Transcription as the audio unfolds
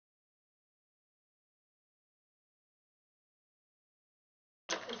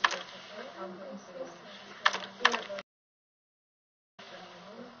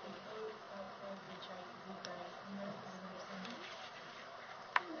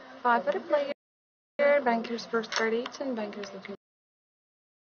Five for the player. Bankers first card 8 and bankers looking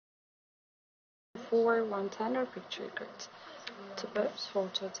for 110 or picture cards. Two pips, 4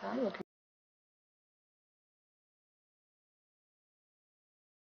 to 10, looking.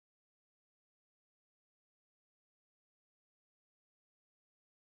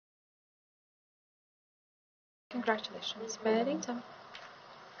 Congratulations, betting time.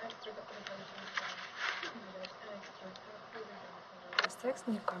 Six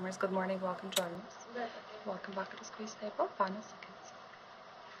newcomers, good morning, welcome, join us. Welcome back to the squeeze table, final seconds.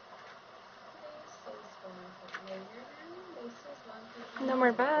 No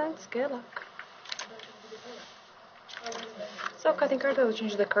more bets, good luck. So cutting card will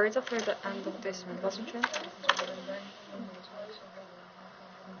change the cards after the end of this one, wasn't it?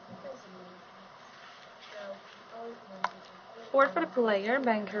 Four for the player,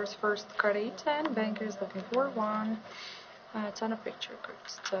 bankers first card 8, and bankers looking for 1. 10 of picture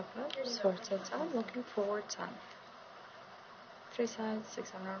cards. Two pips, 4 to 10, looking for 10. 3 sides,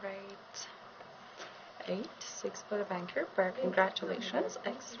 6, 7, or 8. 8, 6 for the banker. Bear, congratulations.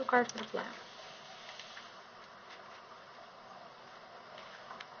 Extra card for the player.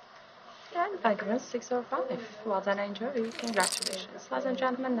 And banker wins 6 or 5. Well done, enjoy. Congratulations. Ladies and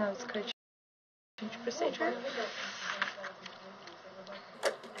gentlemen, now it's card change procedure.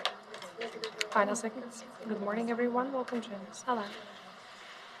 Final seconds. Good morning, everyone. Welcome to us. Hello.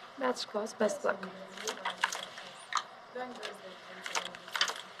 That's close. Best luck.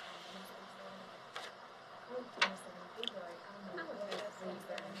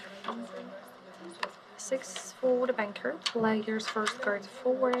 Six for the banker. Players first card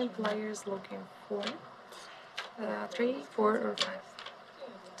 4 and players looking for 3, 4, or 5.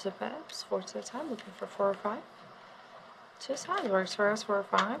 Two pips, 4 to 10, looking for 4 or 5. Two sides works for us, 4 or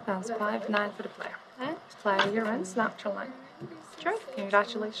 5. That's 5, 9 for the player. And player wins natural line. Sure,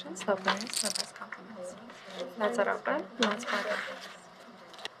 congratulations, the players, my best compliments. That's it open. Let's play.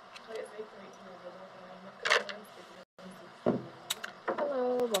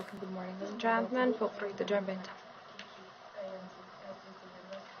 Hello, welcome, good morning, ladies and gentlemen. Feel free to jump in.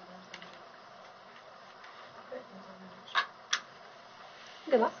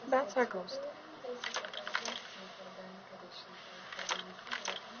 Good luck, bets are closed.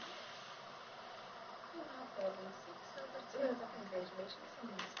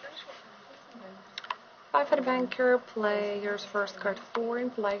 Five for the banker, players first card 4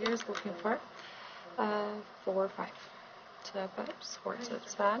 and players looking for 4 or 5. Two pips, 4 to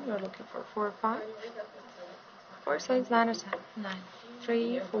 10, you're looking for 4 or 5. 4 sides, 9 or 10, 9.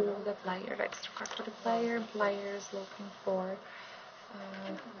 3 for the player, extra card for the player, players looking for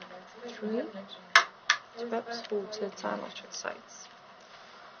 3. Two pips, 4 to 10, watch your sides.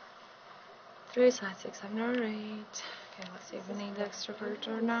 3 sides, 6, 7 or 8. Okay, let's see if we need the extra card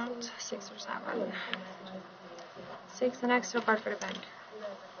or not. 6 or 7. 6, an extra card for the bank.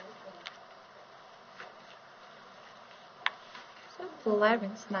 So, player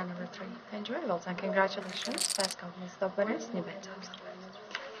wins 9 over 3. Enjoy, well done, congratulations. Best companies, top winners, new bet times.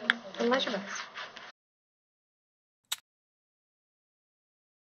 Pleasure bets.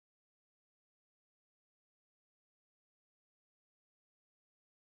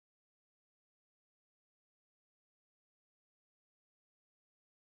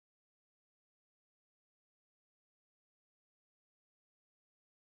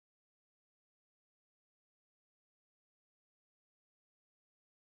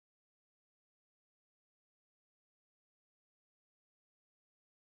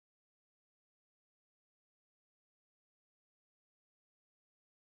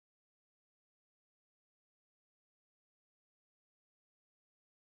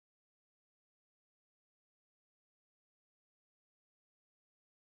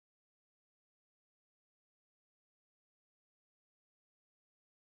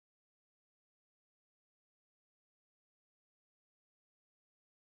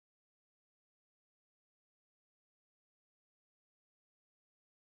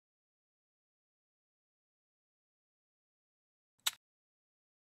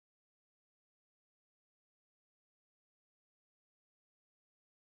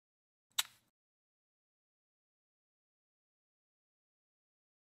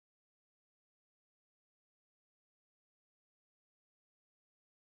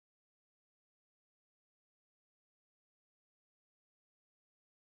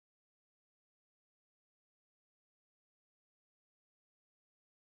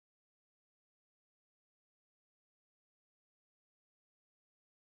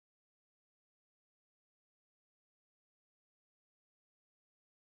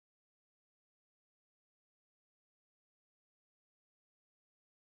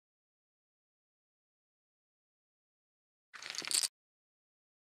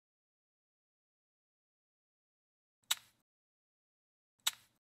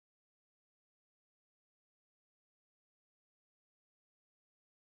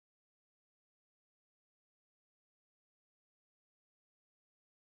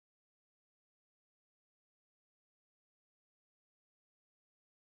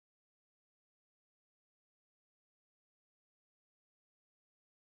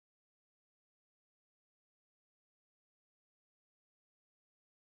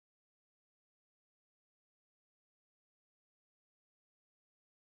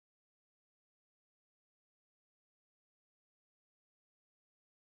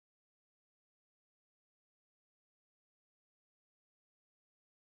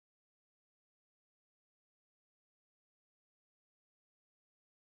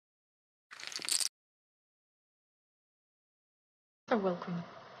 You're welcome.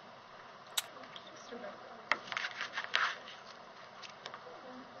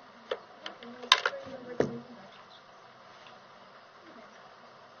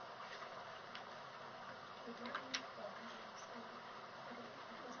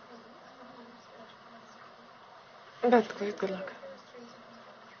 That's great, good luck.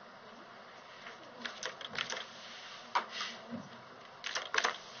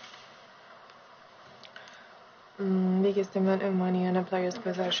 Biggest amount of money in a player's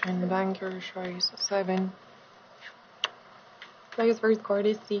possession. Banker choice 7. Player's first card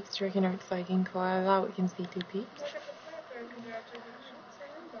is 6. Striking out striking card. Now we can see 2 peeps.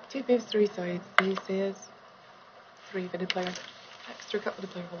 2 pips, 3 sides. This is 3 for the player. Extra cut for the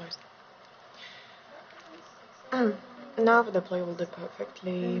player colors. Now for the player will do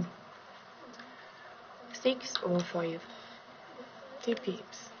perfectly. 6 or 5. 2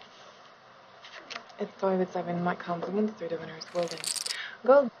 peeps. It's 5 with 7. My compliments to the winners. Well done.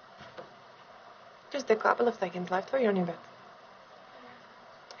 Gold. Just a couple of seconds left for your new bet.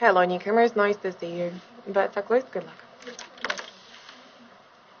 Hello newcomers, nice to see you. Bets are closed, good luck.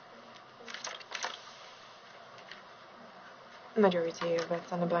 Majority of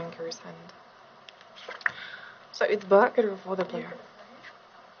bets on the banker's hand. So it's Baccarat for the player.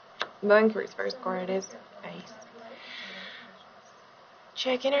 Banker's first card is Ace.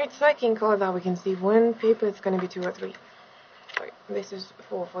 Checking out second card, that we can see 1 paper, it's going to be 2 or 3. So this is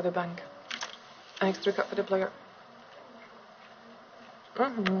 4 for the bank. Extra cut for the player.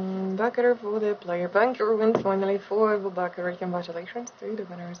 Baccarat for the player. Banker wins finally 4 for Baccarat. Congratulations to the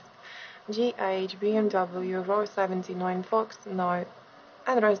winners. GH, BMW, Raw 79, Fox, now,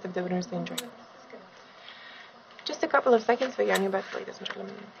 and the rest of the winners enjoy. Just a couple of seconds for your new bet, ladies and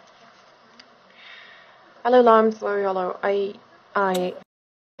gentlemen. Hello Lamslow, hello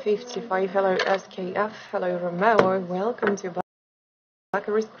AI55, hello SKF, hello Romeo, welcome to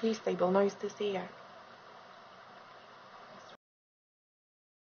Baccarat Squeeze Table, nice to see you.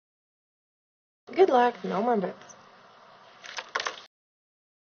 Good luck, no more bets.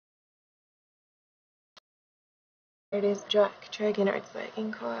 It is Jack, checking out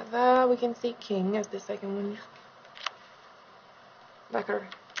second card. There we can see King as the second one.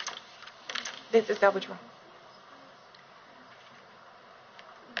 Baccarat. This is double draw.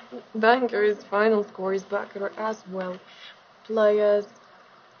 Banker's final score is Baccarat as well. Players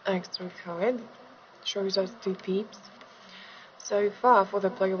extra card shows us 2 peeps. So far for the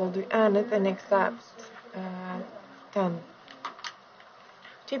player will do anything except 10.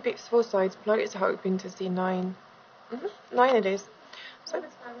 2 peeps, 4 sides. Player is hoping to see 9. 9 it is. So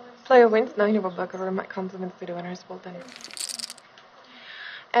player wins 9 over Baccarat. My compliments to the winners. Well done.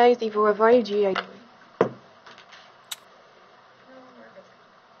 AC4 5G.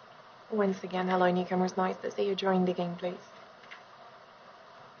 Once again, hello newcomers, nice to see you join the game, please.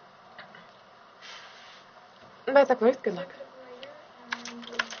 Best of luck, good luck.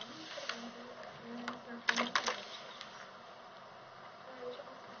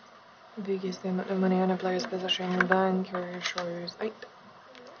 Biggest amount of money on a player's possession. Banker shows 8.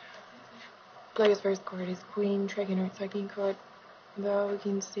 Player's first card is Queen, tracking her second card. Though we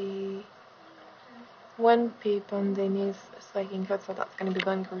can see 1 peep underneath second card, so that's going to be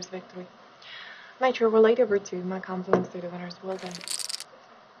Banker's victory. Nitro relate over 2. My compliments to the winners. Well done.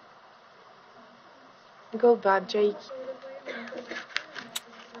 Go bad, Jake.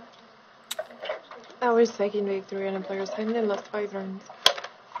 Our second victory on a player's hand in the last 5 rounds.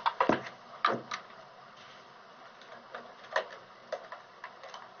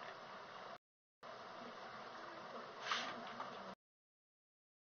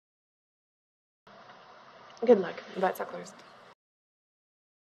 Good luck. Bets are closed.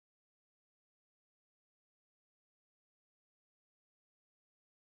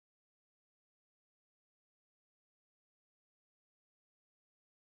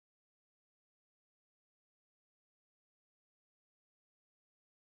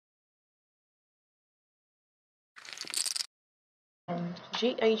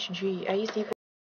 GHG AC